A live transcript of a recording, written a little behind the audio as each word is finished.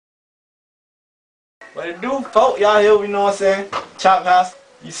What it do, folk? Y'all here, you know what I'm saying? Chophouze.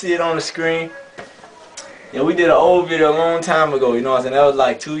 You see it on the screen. Yeah, we did an old video a long time ago, you know what I'm saying? That was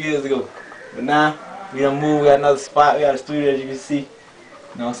like 2 years ago. But now, we done moved, we got another spot, we got a studio as you can see. You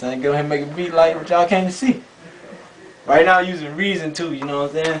know what I'm saying? Go ahead and make a beat like what y'all came to see. Right now, using Reason too, you know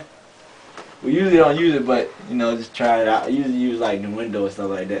what I'm saying? We usually don't use it, but, you know, just try it out. I usually use like the window and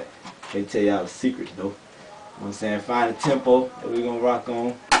stuff like that. They tell y'all the secrets though. You know what I'm saying? Find a tempo that we're gonna rock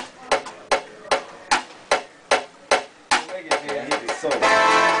on. Hit the soul.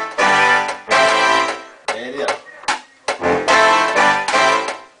 There it is. You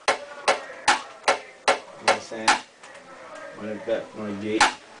know what I'm saying? Run it back from the gate.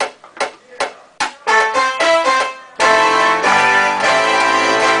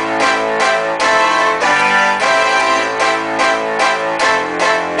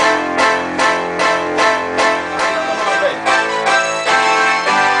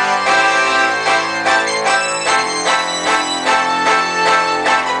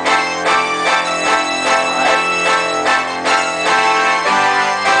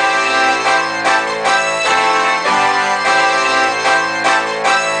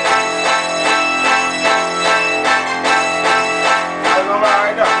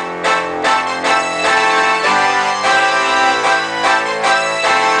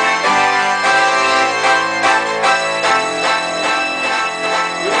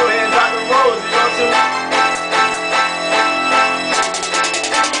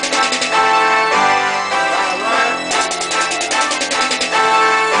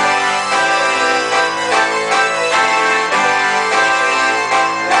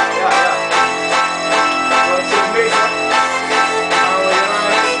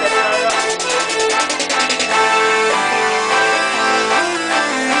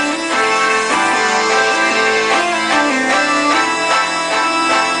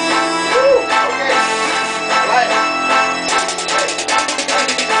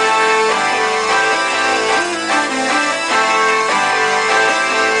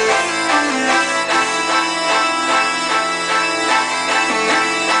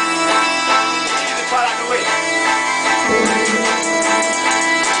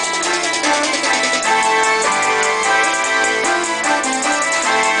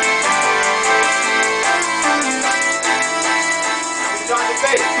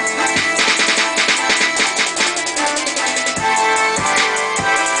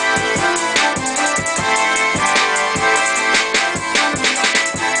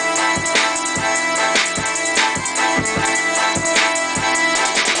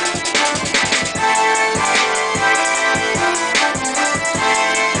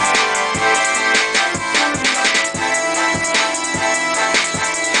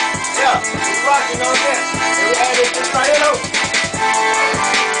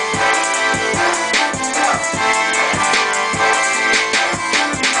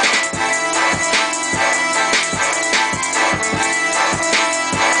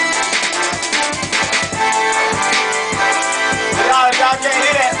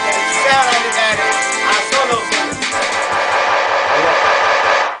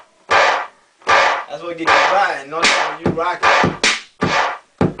 That's what get you riding, you know what I'm saying? You rocking. You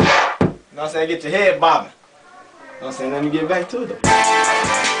know what I'm saying? Get your head bobbing. You know what I'm saying? Let me get back to it though. You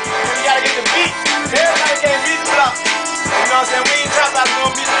gotta get the beat. Everybody can't beat the block. You know what I'm saying? We ain't trapped out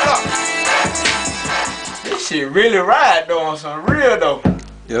gonna beat the block. This shit really ride though on some real though.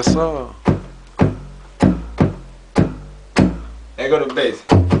 Yes sir. There go the bass.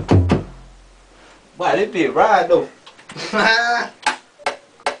 Wow, this bitch ride though.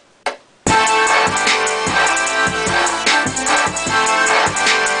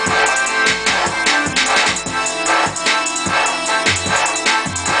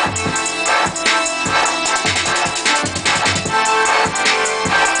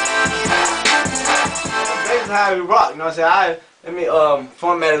 How we rock, you know what I'm saying? Let me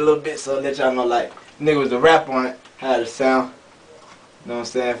format it a little bit so let y'all know like nigga was the rap on it, how it sound. You know what I'm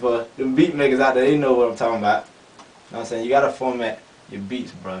saying? For the beat makers out there, they know what I'm talking about. You know what I'm saying? You gotta format your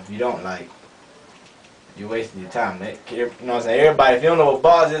beats, bro. If you don't, like, you're wasting your time, man. You know what I'm saying? Everybody, if you don't know what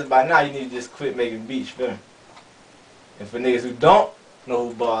bars is by now, you need to just quit making beats, feel me? And for niggas who don't know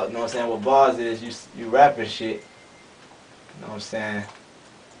who bars, you know what I'm saying, what bars is, you rapping shit. You know what I'm saying?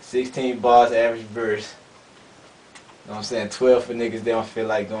 16 bars average verse. You know what I'm saying? 12 for niggas, they don't feel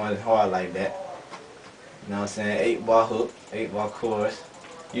like going hard like that. You know what I'm saying? 8 bar hook, 8 bar chorus.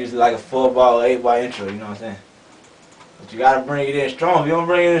 Usually like a 4 bar or 8 bar intro, you know what I'm saying? But you gotta bring it in strong. If you don't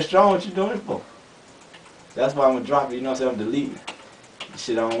bring it in strong, what you doing it for? That's why I'm gonna drop it, you know what I'm saying? I'm deleting the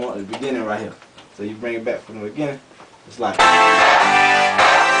shit I don't want at the beginning right here. So you bring it back from the beginning. It's like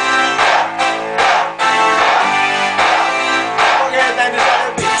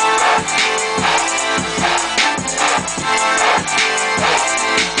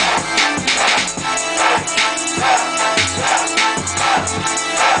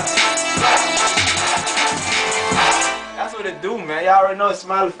man. Y'all already know it's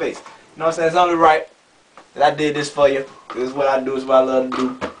Smiley face. You know what I'm saying? It's only right that I did this for you. This is what I do, it's what I love to do. You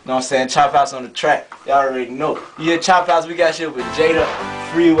know what I'm saying? Chophouze on the track. Y'all already know. You hear Chophouze, we got shit with Jada,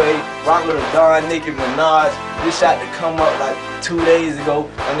 Freeway, Rock with a Don, Nicki Minaj. This shot to come up like 2 days ago.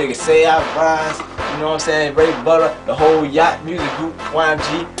 My nigga Say I Vines, you know what I'm saying? Ray Butter, the whole Yacht music group,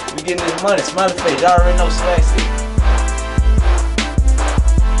 YMG. We getting this money, Smiley face. Y'all already know Swag City.